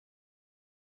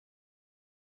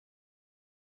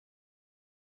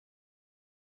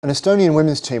An Estonian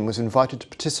women's team was invited to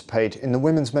participate in the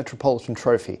Women's Metropolitan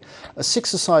Trophy, a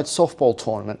six-a-side softball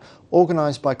tournament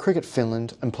organised by Cricket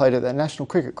Finland and played at their national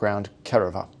cricket ground,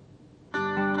 Kerava.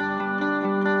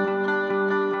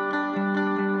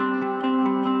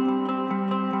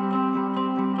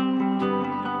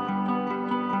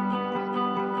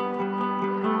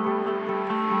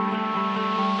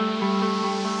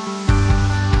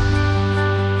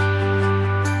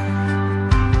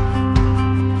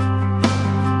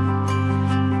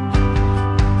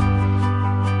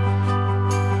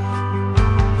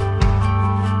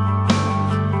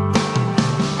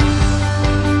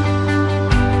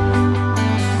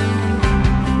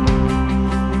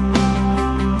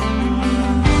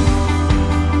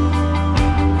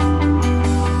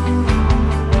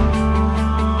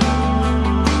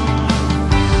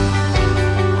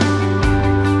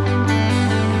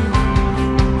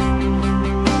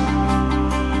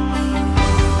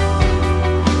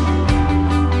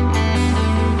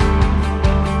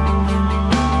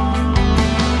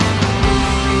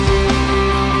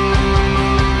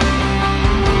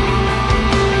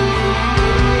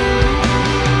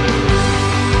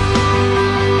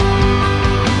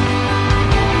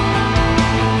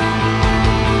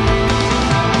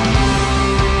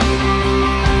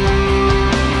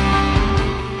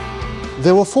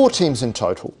 There were 4 teams in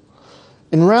total.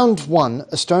 In round 1,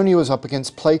 Estonia was up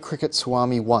against Play Cricket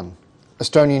Suomi 1.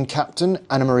 Estonian captain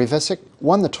Anna-Mari Vesik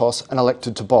won the toss and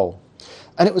elected to bowl.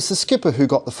 And it was the skipper who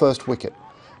got the first wicket.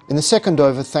 In the second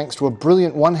over, thanks to a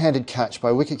brilliant one-handed catch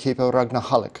by wicketkeeper Ragnar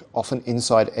Halleck off an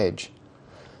inside edge.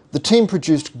 The team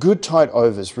produced good tight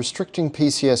overs, restricting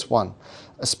PCS 1,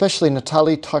 especially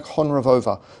Natalie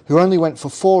Tikhonravova, who only went for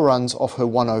 4 runs off her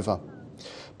 1 over.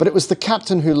 But it was the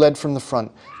captain who led from the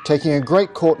front, taking a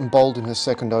great caught and bowled in her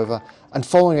second over and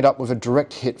following it up with a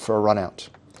direct hit for a run out.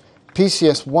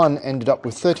 PCS 1 ended up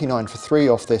with 39 for 3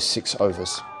 off their 6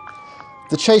 overs.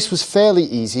 The chase was fairly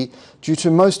easy due to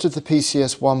most of the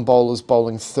PCS 1 bowlers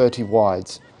bowling 30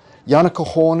 wides. Janneke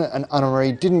Horn and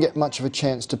Anna-Mari didn't get much of a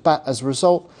chance to bat as a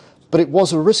result, but it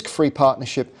was a risk-free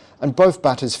partnership and both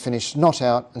batters finished not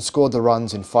out and scored the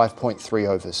runs in 5.3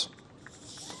 overs.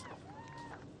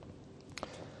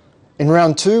 In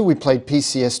round 2, we played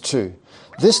PCS 2.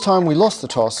 This time we lost the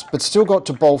toss, but still got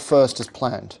to bowl first as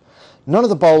planned. None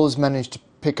of the bowlers managed to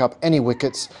pick up any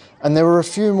wickets, and there were a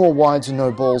few more wides and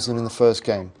no balls than in the first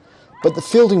game. But the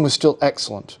fielding was still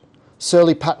excellent.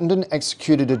 Surly Pattenden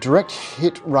executed a direct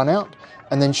hit run out,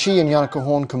 and then she and Janneke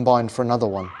Horn combined for another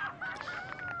one.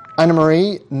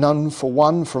 Anna-Mari none for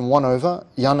 1 from 1 over,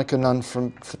 Janneke none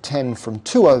for 10 from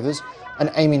 2 overs,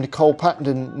 and Amy Nicole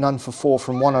Pattenden none for 4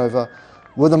 from 1 over,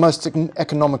 were the most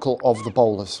economical of the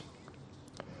bowlers.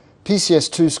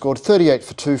 PCS 2 scored 38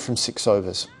 for 2 from 6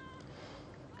 overs.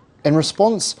 In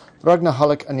response, Ragnar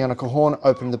Halleck and Janneke Horn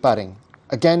opened the batting.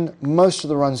 Again, most of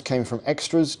the runs came from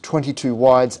extras, 22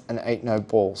 wides and 8 no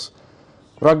balls.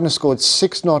 Ragnar scored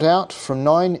 6 not out from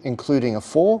 9, including a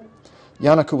 4.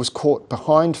 Janneke was caught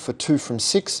behind for 2 from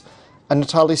 6, and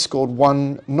Natalie scored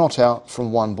 1 not out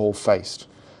from 1 ball faced.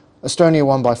 Estonia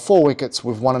won by 4 wickets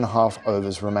with 1.5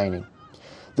 overs remaining.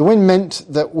 The win meant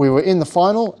that we were in the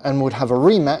final and would have a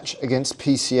rematch against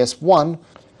PCS 1.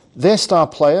 Their star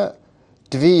player,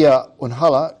 Divya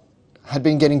Unhala, had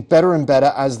been getting better and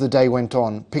better as the day went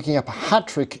on, picking up a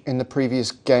hat-trick in the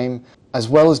previous game as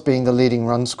well as being the leading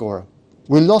run scorer.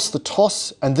 We lost the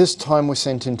toss and this time were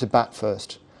sent in to bat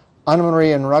first.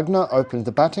 Anna-Mari and Ragnar opened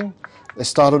the batting. They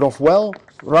started off well,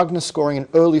 Ragnar scoring an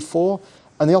early 4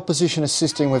 and the opposition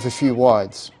assisting with a few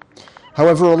wides.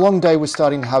 However, a long day was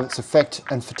starting to have its effect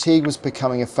and fatigue was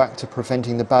becoming a factor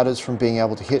preventing the batters from being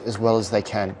able to hit as well as they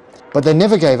can. But they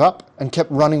never gave up and kept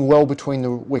running well between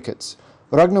the wickets.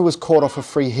 Ragnar was caught off a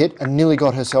free hit and nearly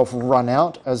got herself run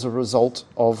out as a result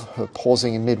of her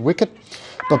pausing in mid-wicket,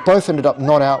 but both ended up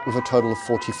not out with a total of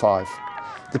 45.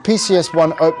 The PCS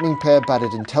 1 opening pair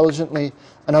batted intelligently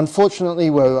and unfortunately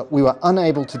we were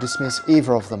unable to dismiss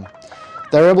either of them.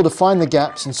 They were able to find the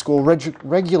gaps and score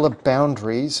regular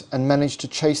boundaries and managed to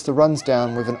chase the runs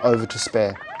down with an over to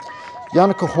spare.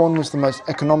 Janneke Horn was the most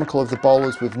economical of the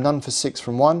bowlers with none for 6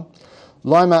 from 1.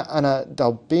 Laima Anna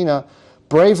Dalbina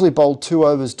bravely bowled 2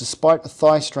 overs despite a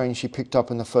thigh strain she picked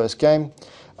up in the first game,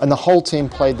 and the whole team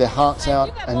played their hearts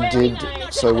out and did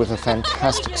so with a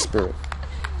fantastic spirit.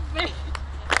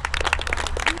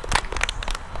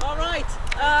 All right,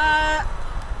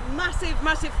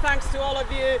 massive thanks to all of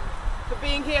you for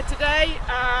being here today.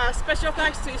 Special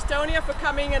thanks to Estonia for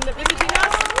coming and visiting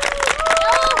us.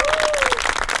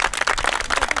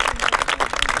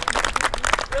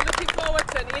 We're looking forward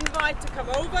to an invite like to come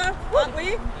over, aren't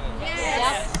we?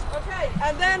 Yes. Okay,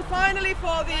 and then finally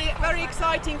for the very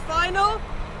exciting final,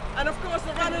 and of course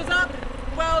the runners-up,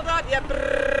 well done, yeah.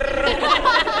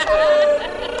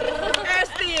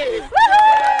 Esti!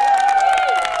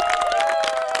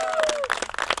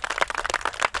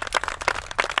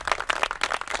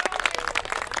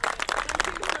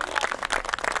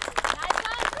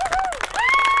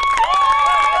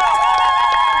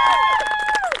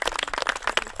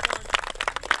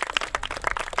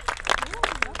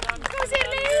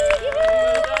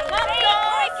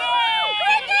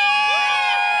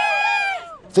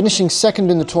 Finishing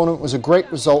second in the tournament was a great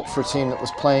result for a team that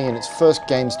was playing in its first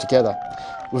games together,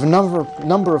 with a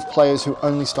number of players who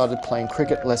only started playing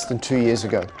cricket less than 2 years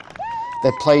ago.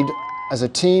 They played as a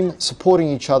team, supporting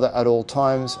each other at all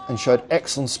times, and showed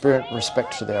excellent spirit and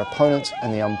respect for their opponents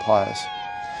and the umpires.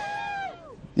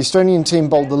 The Estonian team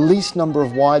bowled the least number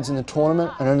of wides in the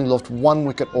tournament and only lost 1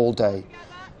 wicket all day.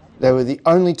 They were the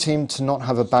only team to not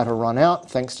have a batter run out,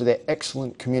 thanks to their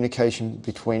excellent communication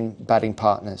between batting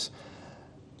partners,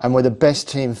 and were the best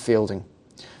team fielding,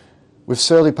 with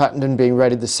Shirley Pattenden being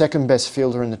rated the second best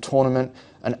fielder in the tournament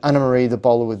and Anna-Marie the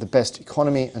bowler with the best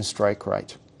economy and strike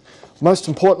rate. Most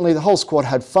importantly, the whole squad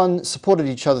had fun, supported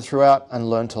each other throughout and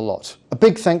learnt a lot. A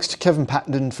big thanks to Kevin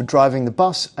Pattenden for driving the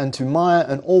bus and to Maya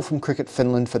and all from Cricket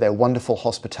Finland for their wonderful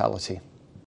hospitality.